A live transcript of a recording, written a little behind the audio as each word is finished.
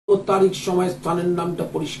তারিখ সময় স্থানের নামটা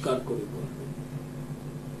পরিষ্কার করে বলবেন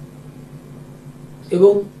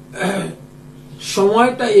এবং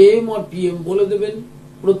সময়টা AM আর PM বলে দেবেন।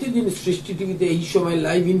 প্রতিদিন সৃষ্টি টিভিতে এই সময়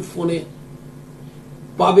লাইভ ইন ফোনে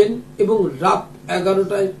পাবেন এবং রাত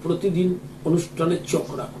 11টায় প্রতিদিন অনুষ্ঠানে চোখ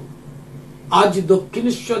রাখুন। আজ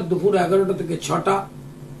দক্ষিণেশ্বর দুপুর 11টা থেকে 6টা,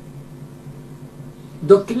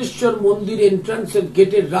 দক্ষিণেশ্বর মন্দির এন্ট্রান্সের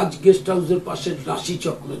গেটের রাজ গেস্ট হাউসের পাশে রাশি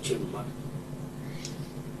চক্র চেম্বার।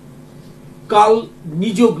 কাল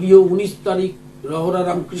নিজ গৃহ 19 তারিখ রহরা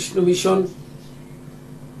রামকৃষ্ণ মিশন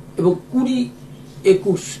এবং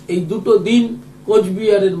 20-21 এই দুটো দিন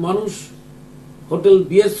কোচবিহারের মানুষ হোটেল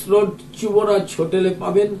BS রোড যুবরাজ হোটেলে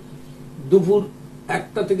পাবেন দুপুর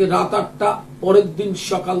 1টা থেকে রাত 8টা, পরের দিন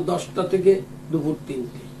সকাল 10টা থেকে দুপুর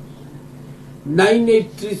 3টে।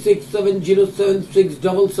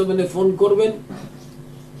 9836707677 ফোন করবেন।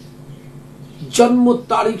 জন্ম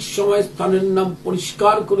তারিখ সময় স্থানের নাম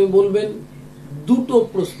পরিষ্কার করে বলবেন। দুটো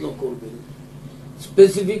প্রশ্ন করবেন,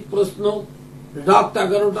 স্পেসিফিক প্রশ্ন। রাত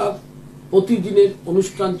 11টা প্রতিদিনের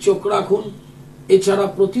অনুষ্ঠান চোখ রাখুন। এছাড়া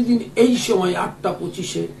প্রতিদিন এই সময় 8টা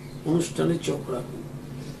 25 অনুষ্ঠানে চোখ রাখুন।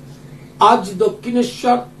 আজ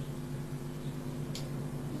দক্ষিণেশ্বর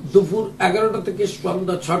দুপুর 11টা থেকে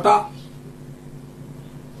সন্ধ্যা 6টা,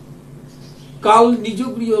 কাল নিজ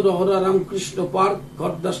গৃহ রহরা রামকৃষ্ণ পার্ক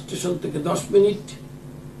খড়দা স্টেশন থেকে 10 মিনিট।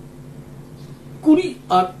 20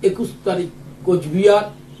 আর 21 তারিখ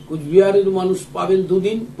কোচবিহারের মানুষ পাবেন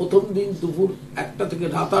দুদিন। প্রথম দিন দুপুর 1টা থেকে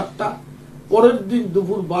রাত 8টা, পরের দিন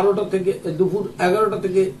দুপুর 11টা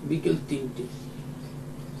থেকে বিকেল 3টে।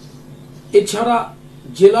 এছাড়া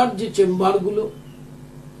জেলার যে চেম্বারগুলো,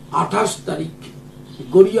 28 তারিখ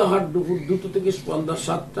গড়িয়াহাট দুপুর 2টা থেকে সন্ধ্যা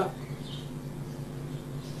 7টা,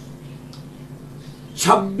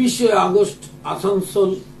 26 August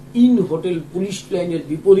Asansol in hotel police লাইনের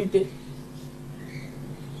বিপরীতে,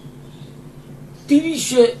 26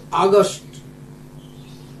 August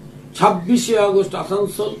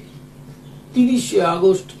Asansol, 30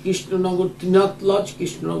 August Krishnanagar Trinath lodge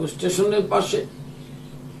Krishnanagar স্টেশনের পাশে,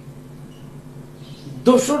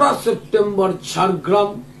 2রা September Jhargram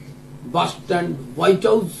bus stand white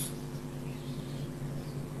house,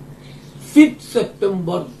 5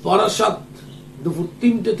 September Barasat দুপুর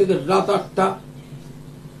 3টে থেকে রাত 8টা,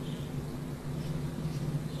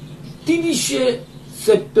 30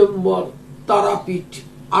 সেপ্টেম্বর তারাপীঠ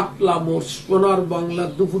আটলা মোড় সোনার বাংলা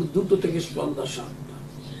দুপুর 2টো থেকে সন্ধ্যা 7টা।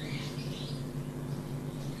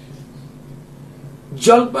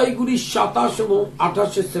 জলপাইগুড়ি 27 এবং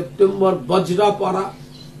 28 সেপ্টেম্বর বজরাপাড়া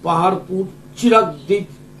পাহাড়পুর চিরাগদ্বীপ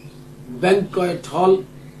ব্যাংকয়েট হল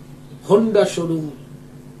হোন্ডা শোরুম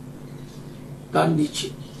তার নিচে।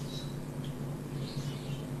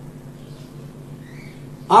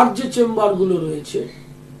 আর যে চেম্বারগুলো রয়েছে,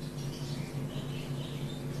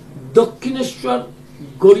 দক্ষিণেশ্বর,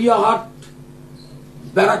 গড়িয়াহাট,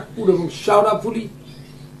 ব্যারাকপুর এবং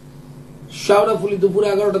শেওড়াফুলি দুপুর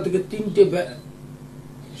 11টা থেকে 3টে।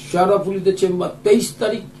 শেওড়াফুলিতে চেম্বার 23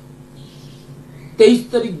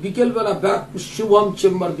 তারিখ বিকেলবেলা ব্যারাকপুর শুভম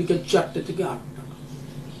চেম্বার বিকেল 4টে থেকে 8টা।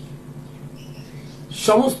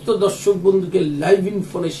 সমস্ত দর্শক বন্ধুকে লাইভ ইন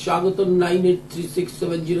ফোনে স্বাগত।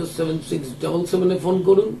 9836707677 ফোন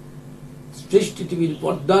করুন। সৃষ্টি টিভির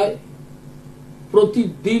পর্দায়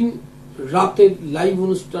প্রতিদিন রাতের লাইভ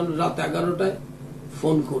অনুষ্ঠান রাত 11টায়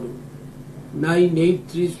ফোন করুন।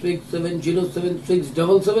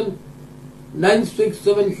 9836707677,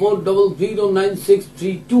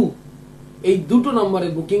 9674009632 এই দুটো নম্বরে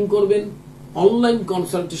বুকিং করবেন। অনলাইন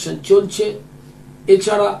কনসালটেশন চলছে।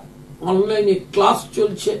 এছাড়া অনলাইনে ক্লাস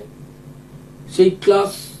চলছে। সেই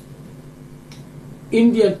ক্লাস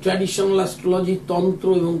ইন্ডিয়ান ট্র্যাডিশনাল অ্যাস্ট্রোলজি, তন্ত্র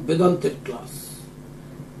এবং বেদান্তের ক্লাস।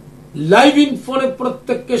 লাইভ ইন ফোনে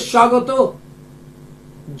প্রত্যেককে স্বাগত।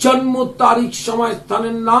 জন্ম তারিখ সময়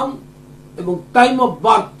স্থানের নাম এবং time of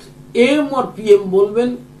birth AM R PM বলবেন।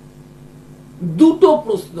 দুটো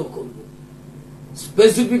প্রশ্ন করবেন,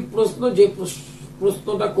 স্পেসিফিক প্রশ্ন। যে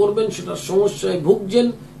প্রশ্নটা করবেন সেটা সমস্যায় ভুগছেন,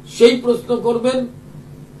 সেই প্রশ্ন করবেন।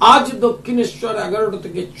 আজ দক্ষিণেশ্বর 11টা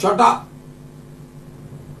থেকে 6টা,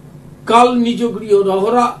 কাল নিজ গৃহ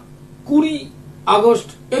রহরা 20 আগস্ট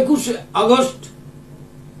 21 আগস্ট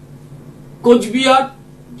কোচবিহার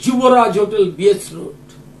যুবরাজ hotel BS road,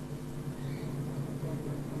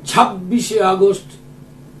 26 August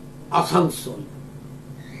Asansol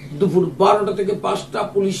দুপুর 12টা থেকে 5টা,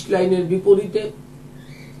 পুলিশ লাইনের বিপরীতে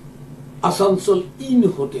Asansol in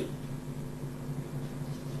hotel.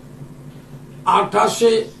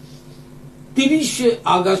 30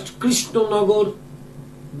 August Krishnanagar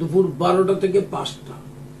দুপুর 12টা থেকে 5টা,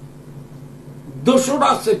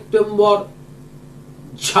 2রা সেপ্টেম্বর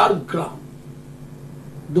ঝাড়গ্রাম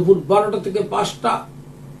দুপুর 12টা থেকে 5টা।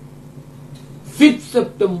 5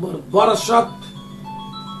 সেপ্টেম্বর বারাসাত,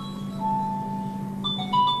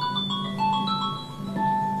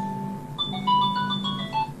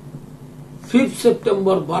 5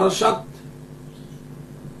 সেপ্টেম্বর বারাসাত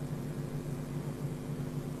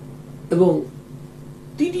এবং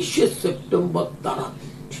 30 সেপ্টেম্বর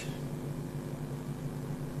তারাপীঠ।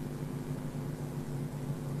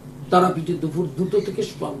 তারাপীঠে দুপুর 2টো থেকে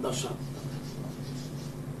সন্ধ্যা 7টা।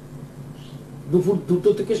 দুপুর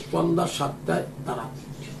 2টো থেকে সন্ধ্যা 7টায়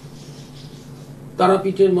তারাপীঠ।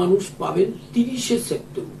 তারাপীঠের মানুষ পাবেন 30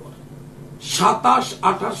 সেপ্টেম্বর।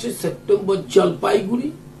 27-28 সেপ্টেম্বর জলপাইগুড়ি,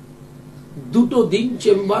 2টো দিন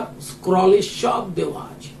চেম্বার, স্ক্রলে সব দেওয়া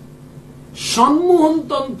আছে।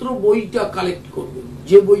 সম্মোহনতন্ত্র বইটা কালেক্ট করবেন,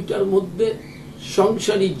 যে বইটার মধ্যে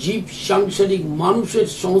সংসারিক জীব, সাংসারিক মানুষের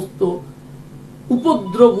সমস্ত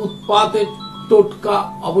উপদ্রব উৎপাতের টোটকা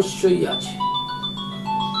অবশ্যই আছে।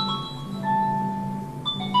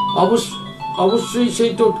 অবশ্যই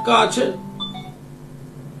সেই টোটকা আছে।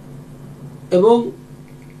 এবং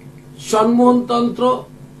সম্মোহনতন্ত্র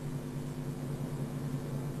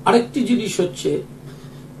আরেকটি জিনিস হচ্ছে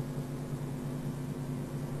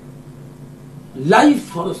লাইভ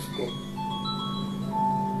হরোস্কোপ।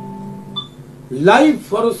 লাইভ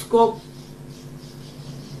হরোস্কোপ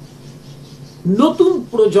নতুন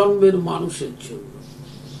প্রজন্মের মানুষের জন্য,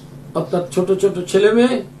 অর্থাৎ ছোট ছোট ছেলে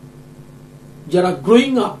মেয়ে যারা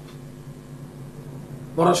গ্রোয়িং আপ,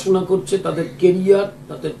 পড়াশোনা করছে, তাদের কেরিয়ার,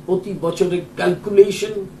 তাদের প্রতি বছরের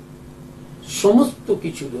ক্যালকুলেশন সমস্ত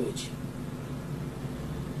কিছু রয়েছে।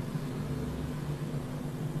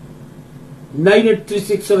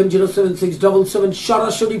 9836707677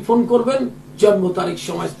 সরাসরি ফোন করবেন, জন্ম তারিখ,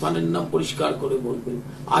 সময়, স্থানের নাম পরিষ্কার করে বলবেন।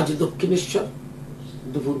 আজ দক্ষিণেশ্বর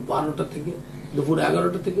দুপুর 12টা থেকে দুপুর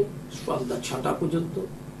 11টা থেকে সন্ধ্যা 6টা পর্যন্ত।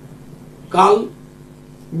 কাল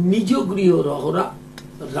নিজ গৃহ রহরা,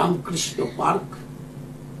 রামকৃষ্ণ পার্ক,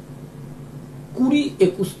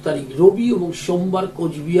 20-21 তারিখ রবি এবং সোমবার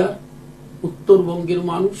কোচবিহার। উত্তরবঙ্গের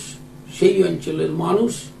মানুষ, সেই অঞ্চলের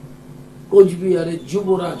মানুষ কোচবিহারের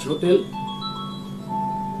যুবরাজ হোটেল,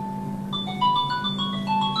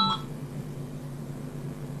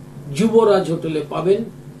 যুবরাজ হোটেলে পাবেন।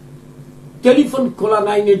 টেলিফোন খোলা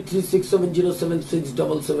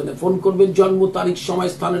 9836707677 ফোন করবেন, জন্ম তারিখ,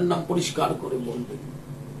 সময়, স্থানের নাম পরিষ্কার করে বলবেন।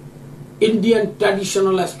 ইন্ডিয়ান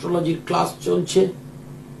ট্র্যাডিশনাল অ্যাস্ট্রোলজির ক্লাস চলছে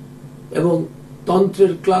এবং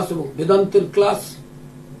তন্ত্রের ক্লাস এবং বেদান্তের ক্লাস,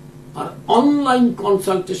 আর অনলাইন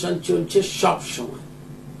কনসালটেশন চলছে সব সময়।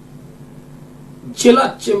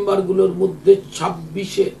 জেলার চেম্বারগুলোর মধ্যে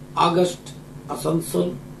 26 আগস্ট আসানসোল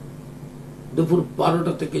দুপুর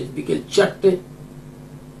 12টা থেকে বিকেল 4টে,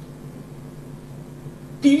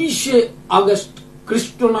 30 আগস্ট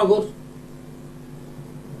কৃষ্ণনগর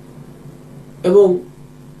এবং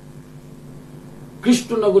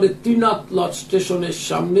কৃষ্ণনগরের ত্রিনাথ লজ স্টেশনের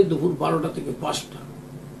সামনে দুপুর 12টা থেকে 5টা।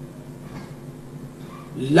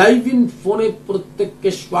 লাইভ ইন ফোনে প্রত্যেককে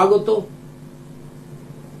স্বাগত।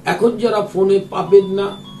 এখন যারা ফোনে পাবেন না,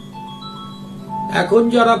 এখন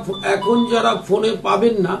যারা ফোনে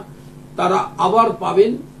পাবেন না তারা আবার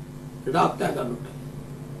পাবেন রাত 11টায়।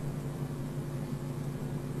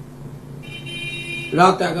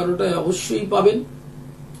 রাত 11টায় অবশ্যই পাবেন।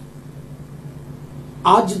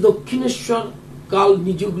 আজ দক্ষিণেশ্বর, কাল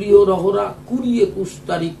নিজ গৃহ রহরা, 20-21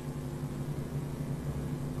 তারিখ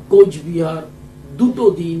কোচবিহার, 2টো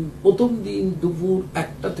দিন। প্রথম দিন দুপুর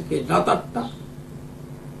 1টা থেকে রাত 8টা,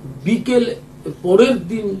 বিকেল পরের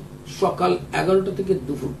দিন সকাল 11টা থেকে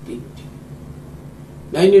দুপুর 3টে।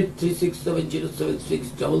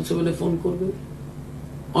 9836707677 ফোন করবেন।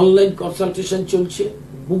 অনলাইন কনসালটেশন চলছে,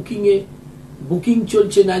 বুকিং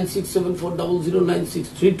চলছে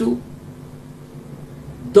 9674009632।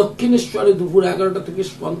 দক্ষিণেশ্বরে দুপুর 11টা থেকে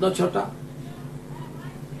সন্ধ্যা 6টা,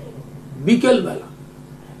 বিকেল বেলা,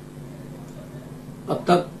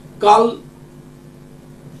 অর্থাৎ কাল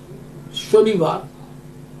শনিবার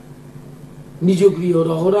নিজ গৃহ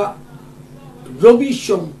রহরা, রবি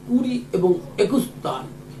সোম 20 এবং 21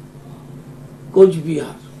 তারিখ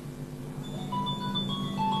কোচবিহার।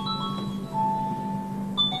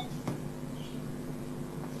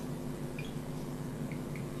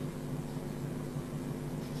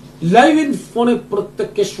 লাইভ ইন ফোনে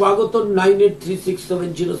প্রত্যেককে স্বাগত।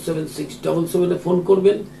 9836707677 ফোন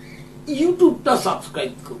করবেন। ইউটিউবটা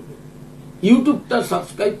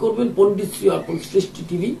সাবস্ক্রাইব করবেন। পণ্ডিত শ্রী অর্পণ সৃষ্টি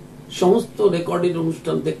টিভি সমস্ত রেকর্ডের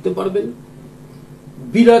অনুষ্ঠান দেখতে পারবেন।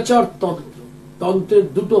 বিরাচার তন্ত্রের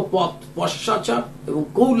 2টো পথ, পশ্চাচার এবং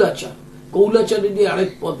কৌলাচার। কৌলাচারেরই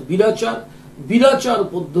আরেক পথ বিরাচার। বিরাচার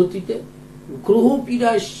পদ্ধতিতে গ্রহ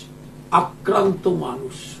পীড়ায় আক্রান্ত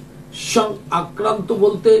মানুষ, আক্রান্ত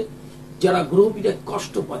বলতে যারা গ্রহপীড়ায়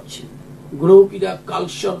কষ্ট পাচ্ছেন, গ্রহপীড়া,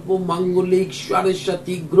 কালসর্প, মাঙ্গলিক, সাড়ে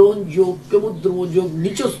সাথী, গ্রহণ যোগ, কেমুদ্রম যোগ,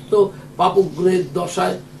 নিচস্থ পাপগ্রহের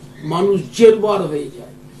দশায় মানুষ জেরবার হয়ে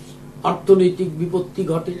যায়, অর্থনৈতিক বিপত্তি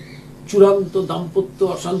ঘটে, চূড়ান্ত দাম্পত্য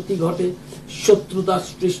অশান্তি ঘটে, শত্রুতা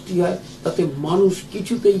সৃষ্টি হয়, তাতে মানুষ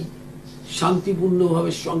কিছুতেই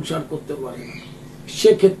শান্তিপূর্ণভাবে সংসার করতে পারে না।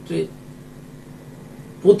 সেক্ষেত্রে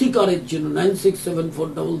প্রতিকারের জন্য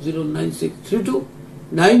 9674009632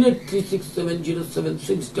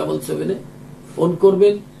 9836707677 ফোন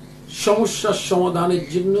করবেন। সমস্যার সমাধানের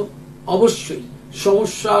জন্য অবশ্যই,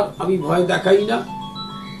 সমস্যার আমি ভয় দেখাই না।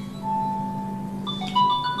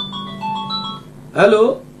 হ্যালো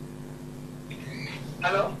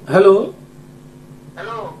হ্যালো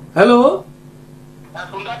হ্যালো হ্যালো,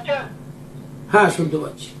 হ্যাঁ শুনতে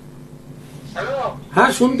পাচ্ছি,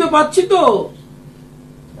 হ্যাঁ শুনতে পাচ্ছি তো।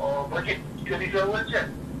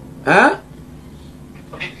 হ্যাঁ,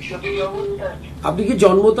 আপনি কি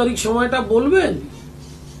জন্ম তারিখ সময়টা বলবেন?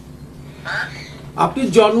 আপনি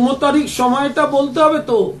জন্ম তারিখ সময়টা বলতে হবে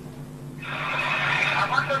তো।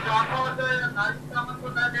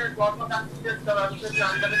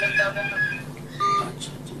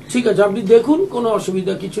 ঠিক আছে, আপনি দেখুন, কোনো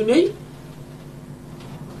অসুবিধা কিছু নেই।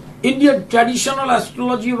 ইন্ডিয়ান ট্র্যাডিশনাল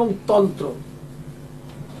অ্যাস্ট্রোলজি এবং তন্ত্র,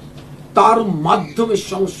 তার মাধ্যমে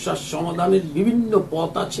সমস্যার সমাধানের বিভিন্ন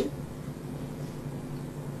পথ আছে।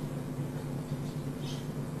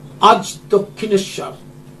 আজ দক্ষিণেশ্বর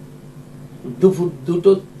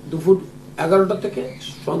দুপুর 11টা থেকে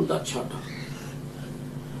সন্ধ্যা 6টা,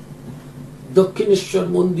 দক্ষিণেশ্বর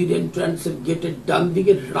মন্দির এন্ট্রান্সের গেটের ডান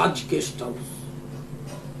দিকে রাজ গেস্ট হাউস,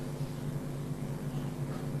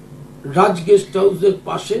 রাজ গেস্ট হাউসের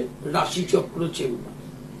পাশে রাশিচক্র চেম্বার।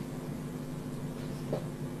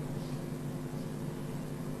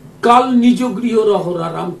 কাল নিজ গৃহ রহরা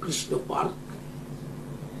রামকৃষ্ণ পার্ক,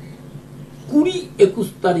 20-21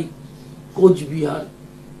 তারিখ কোচবিহার,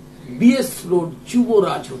 বিএস রোড,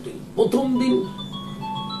 যুবরাজ হোটেল। প্রথম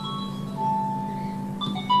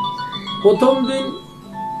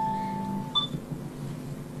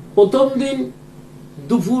দিন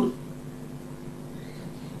দুপুর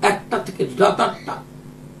 1টা থেকে রাত 8টা,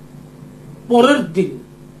 পরের দিন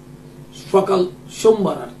সকাল,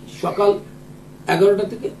 সোমবার আর কি, সকাল 11টা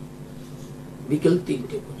থেকে বিকেল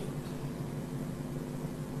 3টে পর্যন্ত।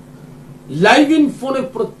 লাইভ ইন ফোনে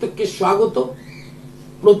প্রত্যেককে স্বাগত।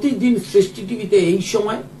 প্রতিদিন সৃষ্টি টিভিতে এই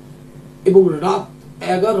সময় এবং রাত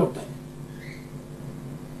 11টায়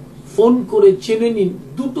ফোন করে জেনে নিন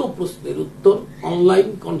দুটো প্রশ্নের উত্তর। অনলাইন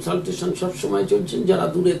কনসালটেশন সবসময় চলছেন, যারা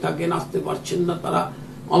দূরে থাকেন, আসতে পারছেন না, তারা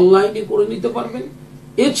অনলাইনে করে নিতে পারবেন।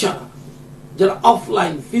 এছাড়া যারা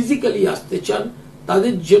অফলাইন ফিজিক্যালি আসতে চান,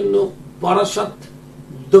 তাদের জন্য বারাসাত,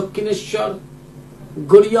 দক্ষিণেশ্বর,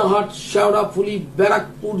 গড়িয়াহাট, শেওড়াফুলি,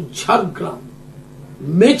 ব্যারাকপুর, ঝাড়গ্রাম,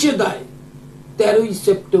 মেচেদায় 13ই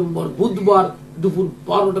সেপ্টেম্বর বুধবার দুপুর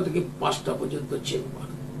 12টা থেকে 5টা পর্যন্ত চেম্বার।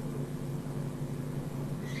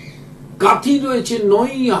 কাথি রয়েছে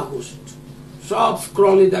 9ই আগস্ট, সব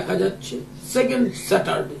স্ক্রলে দেখা যাচ্ছে, সেকেন্ড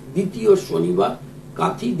স্যাটারডে, দ্বিতীয় শনিবার,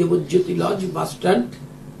 Kanthi Debjyoti lodge bus stand,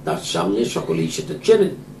 তার সামনে, সকলেই সেটা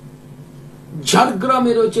চেনেন।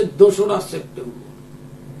 ঝাড়গ্রামে রয়েছে 2রা সেপ্টেম্বর।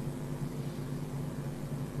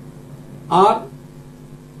 আর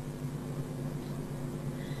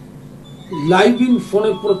লাইভ ইন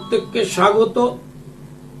ফোনে প্রত্যেককে স্বাগত।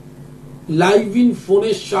 লাইভ ইন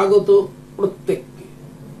ফোনে স্বাগত প্রত্যেককে।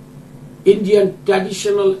 ইন্ডিয়ান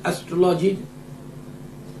ট্র্যাডিশনাল অ্যাস্ট্রোলজির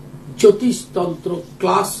জ্যোতিষতন্ত্র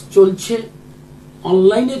ক্লাস চলছে,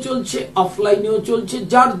 অনলাইনে চলছে, অফলাইনেও চলছে,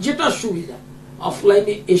 যার যেটা সুবিধা।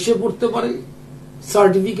 অফলাইনে এসে পড়তে পারেন,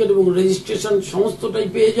 সার্টিফিকেট এবং রেজিস্ট্রেশন সমস্তটাই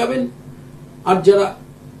পেয়ে যাবেন। আর যারা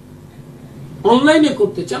অনলাইনে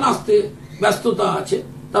করতে চান, আসতে ব্যস্ততা আছে,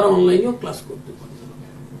 তারা অনলাইনেও ক্লাস করতে পারেন।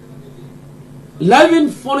 লাইভ ইন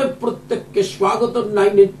ফোনে প্রত্যেককে স্বাগত।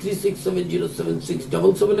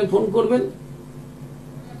 9836707677 ফোন করবেন।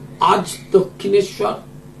 আজ দক্ষিণেশ্বর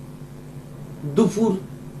দুপুর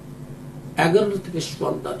 11টা থেকে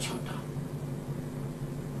সন্ধ্যা 6টা।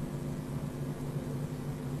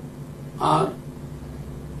 আর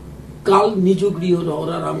কাল নিজ গৃহ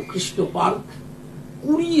রহরা রামকৃষ্ণ পার্ক,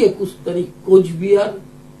 20-21 তারিখ কোচবিহার,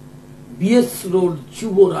 বিএস রোড,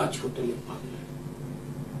 যুবরাজ হোটেলে পাবেন।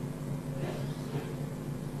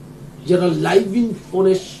 যারা লাইভ ইন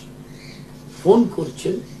ফোনে ফোন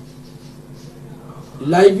করছেন,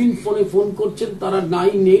 তারা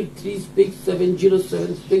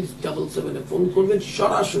 9836707677 ফোন করবেন।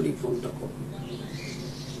 সরাসরি ফোনটা করবেন।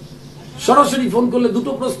 সরাসরি ফোন করলে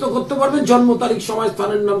দুটো প্রশ্ন করতে পারবেন। জন্ম তারিখ, সময়,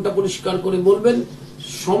 স্থানের নামটা পরিষ্কার করে বলবেন।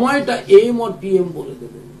 সময়টা AM or PM বলে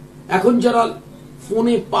দেবেন। এখন যারা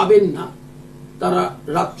ফোনে পাবেন না তারা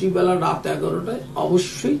রাত্রিবেলা রাত 11টায়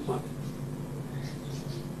অবশ্যই পাবেন।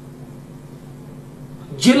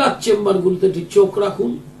 জেলার চেম্বারগুলোতে চোখ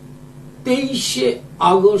রাখুন। 23শে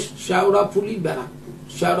আগস্ট শেওড়াফুলি ব্যারাকপুর,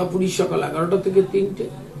 শেওড়াফুলি সকাল 11টা থেকে 3টে,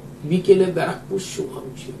 বিকেলে ব্যারাকপুর শুভম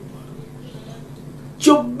চেম্বার।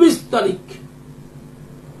 24 তারিখ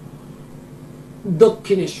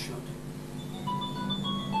দক্ষিণেশ্বর,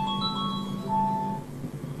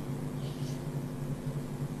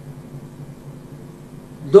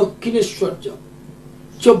 দক্ষিণেশ্বর যাব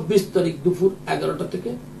 24 তারিখ দুপুর 11টা থেকে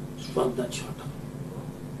সন্ধ্যা 6টা।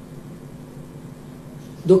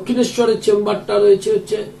 দক্ষিণেশ্বরের চেম্বারটা রয়েছে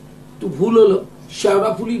একটু ভুল হলো,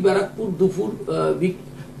 শেওড়াফুলি ব্যারাকপুর দুপুর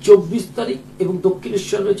 24 তারিখ, এবং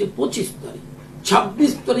দক্ষিণেশ্বর রয়েছে 25 তারিখ।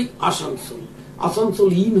 26 তারিখ আসানসোল, আসানসোল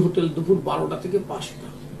ইন হোটেল দুপুর 12টা থেকে 5টা।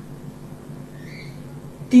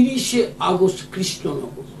 30শে আগস্ট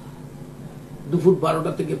কৃষ্ণনগর দুপুর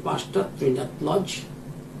 12টা থেকে 5টা, ত্রিনাথ লজ।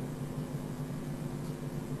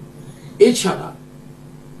 এছাড়া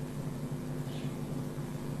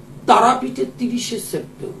তারাপীঠে 30শে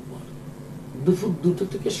সেপ্টেম্বর দুপুর 2টা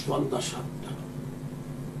থেকে সন্ধ্যা 7টা।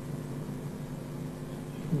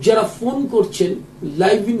 যারা ফোন করছেন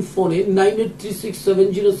লাইভ ইন ফোনে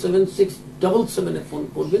 9836707677 এ ফোন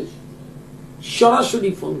করবেন,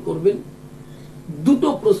 সরাসরি ফোন করবেন। দুটো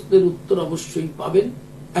প্রশ্নের উত্তর অবশ্যই পাবেন।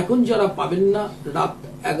 এখন যারা পাবেন না রাত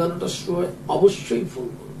 11টার সময় অবশ্যই ফোন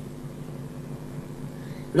করবেন।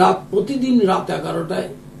 প্রতিদিন রাত 11টায়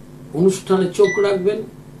অনুষ্ঠানে চোখ রাখবেন,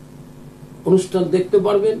 অনুষ্ঠান দেখতে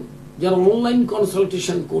পারবেন। যারা অনলাইন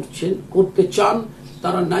কনসালটেশন করতে চান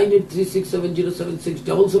তারা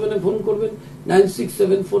 9836707677 এ ফোন করবেন,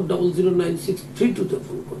 9674009632 তে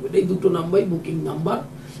ফোন করবেন। এই দুটো নাম্বারই বুকিং নাম্বার।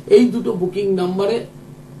 এই দুটো বুকিং নাম্বারে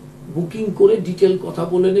বুকিং করে ডিটেল কথা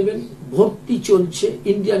বলে নেবেন। ভর্তি চলছে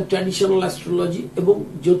ইন্ডিয়ান ট্র্যাডিশনাল অ্যাস্ট্রোলজি এবং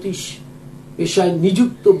জ্যোতিষ পেশায়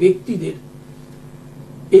নিযুক্ত ব্যক্তিদের।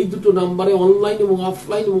 এই দুটো নাম্বারে অনলাইন এবং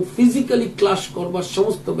অফলাইন এবং ফিজিক্যালি ক্লাস করবার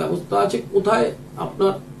সমস্ত ব্যবস্থা আছে। কোথায়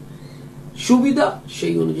আপনার সুবিধা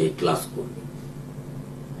সেই অনুযায়ী ক্লাস করবেন।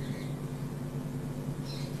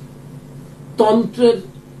 তন্ত্রের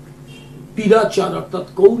পীড়াচার অর্থাৎ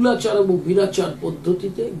কৌলাচার এবং পীড়াচার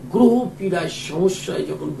পদ্ধতিতে গ্রহ পীড়ায় সমস্যায়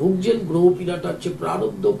যখন ভুগছেন, গ্রহ পীড়াটা হচ্ছে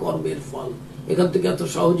প্রারব্ধ কর্মের ফল। এখান থেকে এত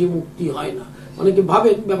সহজে মুক্তি হয় না। অনেকে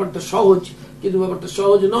ভাবেন ব্যাপারটা সহজ, কিন্তু ব্যাপারটা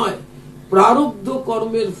সহজ নয়। প্রারব্ধ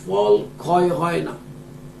কর্মের ফল ক্ষয় হয় না।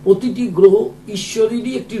 প্রতিটি গ্রহ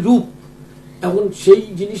ঈশ্বরেরই একটি রূপ। এখন সেই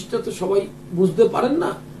জিনিসটা তো সবাই বুঝতে পারেন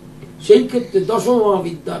না। সেই ক্ষেত্রে দশম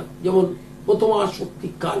মহাবিদ্যার যেমন প্রথমা শক্তি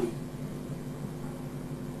কালী,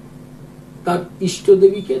 তার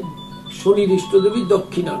ইষ্টদেবীকে শনির ইষ্টদেবী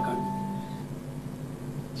দক্ষিণা কালী,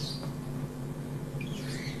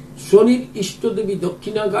 শনির ইষ্টদেবী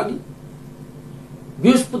দক্ষিণা কালী,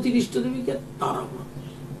 বৃহস্পতির ইষ্টদেবীকে তারামা,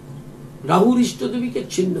 রাহুর ইষ্টদেবীকে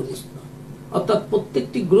ছিন্নমস্তা। অর্থাৎ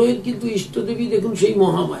প্রত্যেকটি গ্রহের কিন্তু ইষ্টদেবী দেখুন সেই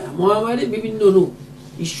মহামায়া। মহামায়ের বিভিন্ন রূপ,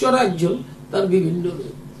 ঈশ্বর একজন, তার বিভিন্ন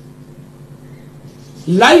রূপ।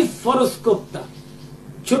 লাইফ হরোস্কোপটা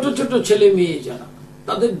ছোট ছোট ছেলে মেয়ে যারা,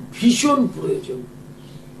 তাদের ভীষণ প্রয়োজন।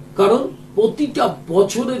 কারণ প্রতিটা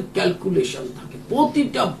বছরের ক্যালকুলেশন থাকে,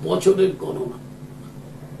 প্রতিটা বছরের গণনা,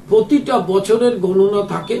 প্রতিটা বছরের গণনা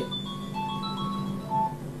থাকে,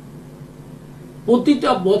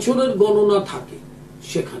 প্রতিটা বছরের গণনা থাকে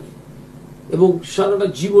সেখানে। এবং সারাটা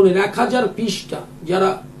জীবনের 1000 পৃষ্ঠা যারা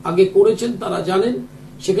আগে করেছেন তারা জানেন,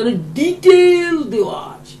 সেখানে ডিটেল দেওয়া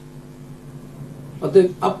আছে। অতএব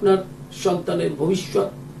আপনার সন্তানের ভবিষ্যৎ,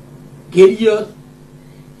 কেরিয়ার,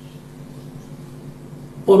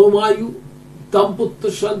 পরমায়ু, দাম্পত্য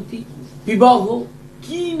শান্তি, বিবাহ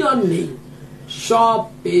কি না নেই, সব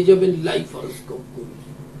পেয়ে যাবেন লাইফ হরোস্কোপ করে।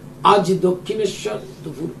 আজ দক্ষিণেশ্বর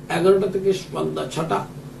দুপুর 11টা থেকে সন্ধ্যা 6টা।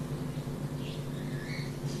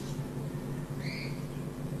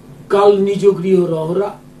 কাল নিজ গৃহ রহরা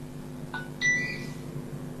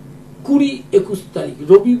 20-21 তারিখ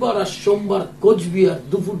রবিবার আর সোমবার কোচবিহার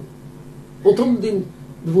দুপুর, প্রথম দিন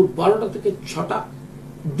দুপুর 12টা থেকে 6টা,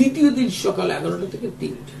 দ্বিতীয় দিন সকাল 11টা থেকে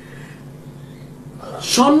 3টে।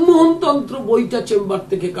 সম্মোহন তন্ত্র বইটা চেম্বার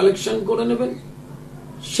থেকে কালেকশন করে নেবেন।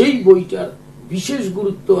 সেই বইটার বিশেষ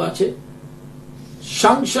গুরুত্ব আছে।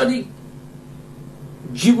 সাংসারিক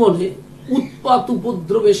জীবনে উৎপাত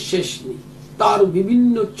উপদ্রবের শেষ নেই, তার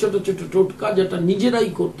বিভিন্ন ছোট ছোট টোটকা যেটা নিজেরাই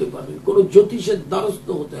করতে পারবেন, কোন জ্যোতিষের দ্বারস্থ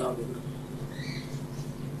হতে হবে না।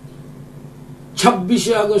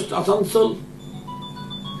 26শে আগস্ট আসানসোল।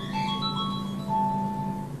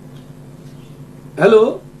 হ্যালো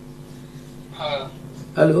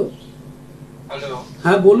হ্যালো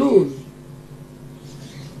হ্যাঁ বলুন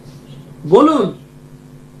বলুন।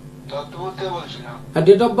 আর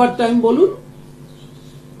ডেট অফ বার্থ টাইম বলুন।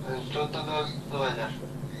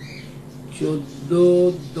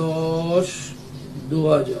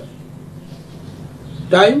 14/10/2000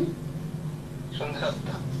 টাইম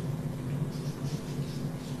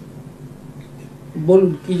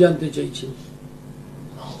বলুন, কি জানতে চাইছেন?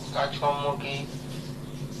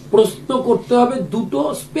 প্রশ্ন করতে হবে দুটো,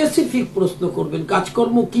 স্পেসিফিক প্রশ্ন করবেন।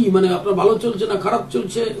 কাজকর্ম কি, মানে আপনার ভালো চলছে না খারাপ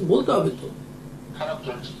চলছে বলতে হবে তো।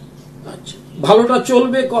 আচ্ছা, ভালোটা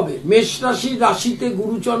চলবে কবে? মেষ রাশি, রাশিতে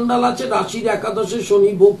গুরু চন্ডাল আছে, রাশির একাদশে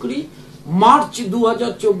শনি বকরি। মার্চ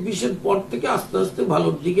 2024-এর পর থেকে আস্তে আস্তে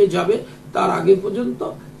ভালোর দিকে যাবে, তার আগে পর্যন্ত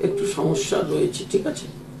একটু সমস্যা রয়েছে। ঠিক আছে,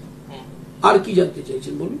 আর কি জানতে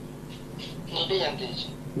চাইছেন বলুন?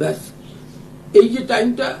 ব্যাস, এই যে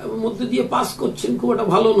টাইমটা মধ্যে দিয়ে পাস করছেন খুব একটা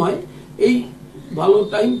ভালো নয়, এই ভালো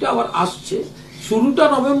টাইমটা আবার আসছে। শুরুটা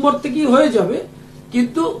নভেম্বর থেকেই হয়ে যাবে,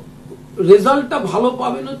 কিন্তু রেজাল্টটা ভালো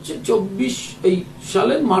পাবেন হচ্ছে 24 এই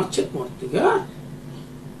সালের মার্চের পর থেকে। হ্যাঁ,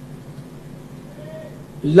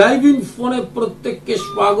 লাইভ ইন ফোনে প্রত্যেককে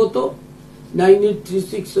স্বাগত।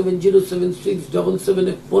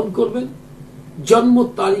 9836707677 ফোন করবেন। জন্ম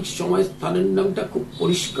তারিখ, সময়, স্থানের নামটা খুব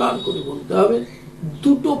পরিষ্কার করে বলতে হবে।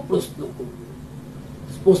 দুটো প্রশ্ন করবেন,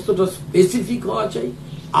 প্রশ্নটা স্পেসিফিক হওয়া চাই।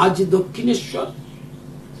 আজ দক্ষিণেশ্বর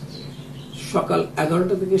সকাল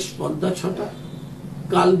 11টা থেকে সন্ধ্যা 6টা।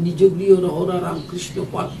 কাল নিজগৃহ রহরা রামকৃষ্ণ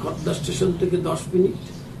পার্ক খর্দা স্টেশন থেকে 10 মিনিট।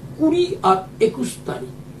 20 আর 21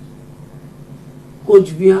 তারিখ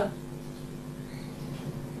কোচবিহার।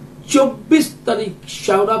 24 তারিখ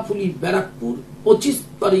শেওড়াফুলি ব্যারাকপুর। 25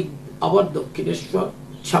 তারিখ আবার দক্ষিণেশ্বর।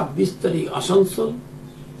 26 তারিখ আসানসোল।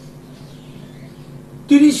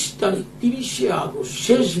 30 তারিখ 30শে আগস্ট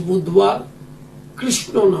শেষ বুধবার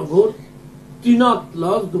কৃষ্ণনগর ত্রিনাথ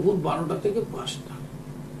লজ দুপুর 12টা থেকে 5টা।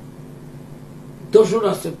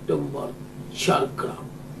 2রা September Jhargram.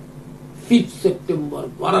 5 September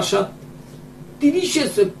Barasat. 30শে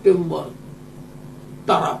September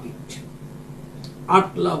Tarapith.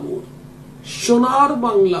 8লা মোড় সোনার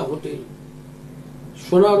বাংলা হোটেল।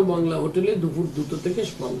 সোনার বাংলা হোটেলে দুপুর 2টা থেকে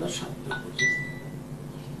সন্ধ্যা 7টা পর্যন্ত।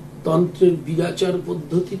 তন্ত্রের বিরাচার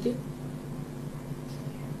পদ্ধতিতে,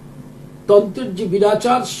 তন্ত্রের যে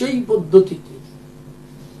বিরাচার সেই পদ্ধতিতে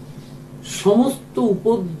সমস্ত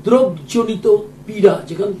উপদ্রবজনিত পীড়া,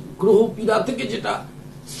 যেখানে গ্রহ পীড়া থেকে যেটা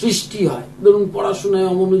সৃষ্টি হয়, ধরুন পড়াশোনায়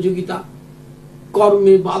অমনোযোগিতা,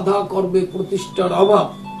 কর্মে বাধা, কর্মে প্রতিষ্ঠার অভাব,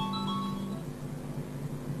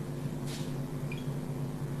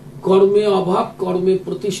 কর্মে অভাব, কর্মে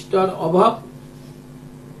প্রতিষ্ঠার অভাব,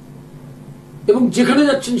 এবং যেখানে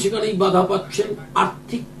যাচ্ছেন সেখানেই বাধা পাচ্ছেন,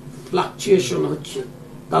 আর্থিক ফ্লাকচুয়েশন হচ্ছে,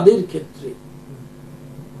 তাদের ক্ষেত্রে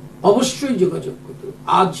অবশ্যই যোগাযোগ করতে।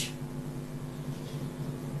 আজ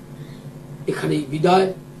এখানেই বিদায়।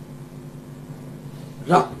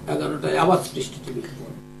 রাত 11টায় আবার সৃষ্টি টিভি।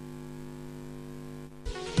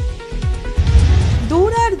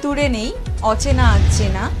 দূর আর দূরে নেই অচেনা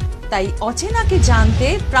আচেনা, তাই অচেনাকে জানতে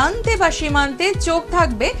প্রান্তে বা সীমান্তে চোখ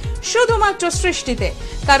থাকবে শুধুমাত্র সৃষ্টিতে,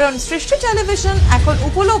 কারণ সৃষ্টি টেলিভিশন এখন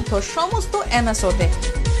উপলব্ধ সমস্ত MSO-তে,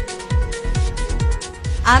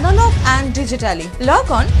 analogue and digitally. Log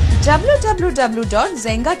on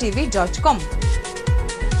www.zengatv.com।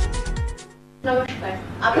 নমস্কার,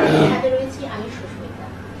 আপনাদের সাথে রয়েছি আমি সুস্মিতা।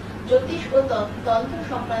 জ্যোতিষ ও তন্ত্র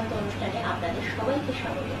সংক্রান্ত অনুষ্ঠানে আপনাদের সবাইকে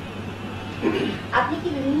স্বাগত। আপনি কি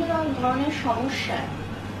বিভিন্ন ধরনের সমস্যা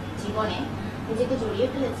জীবনে নিজেকে জড়িয়ে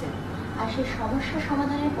ফেলেছেন আর সেই সমস্যা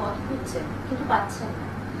সমাধানের পথ খুঁজছেন কিন্তু পাচ্ছেন না?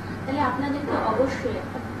 তাহলে আপনাদেরকে অবশ্যই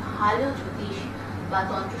একটা ভালো জ্যোতিষ বা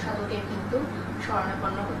তন্ত্র সাধকের কিন্তু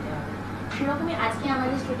শরণাপন্ন হতে হবে। সেরকমই আজকে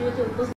আমাদের স্টুডিওতে উপস্থিত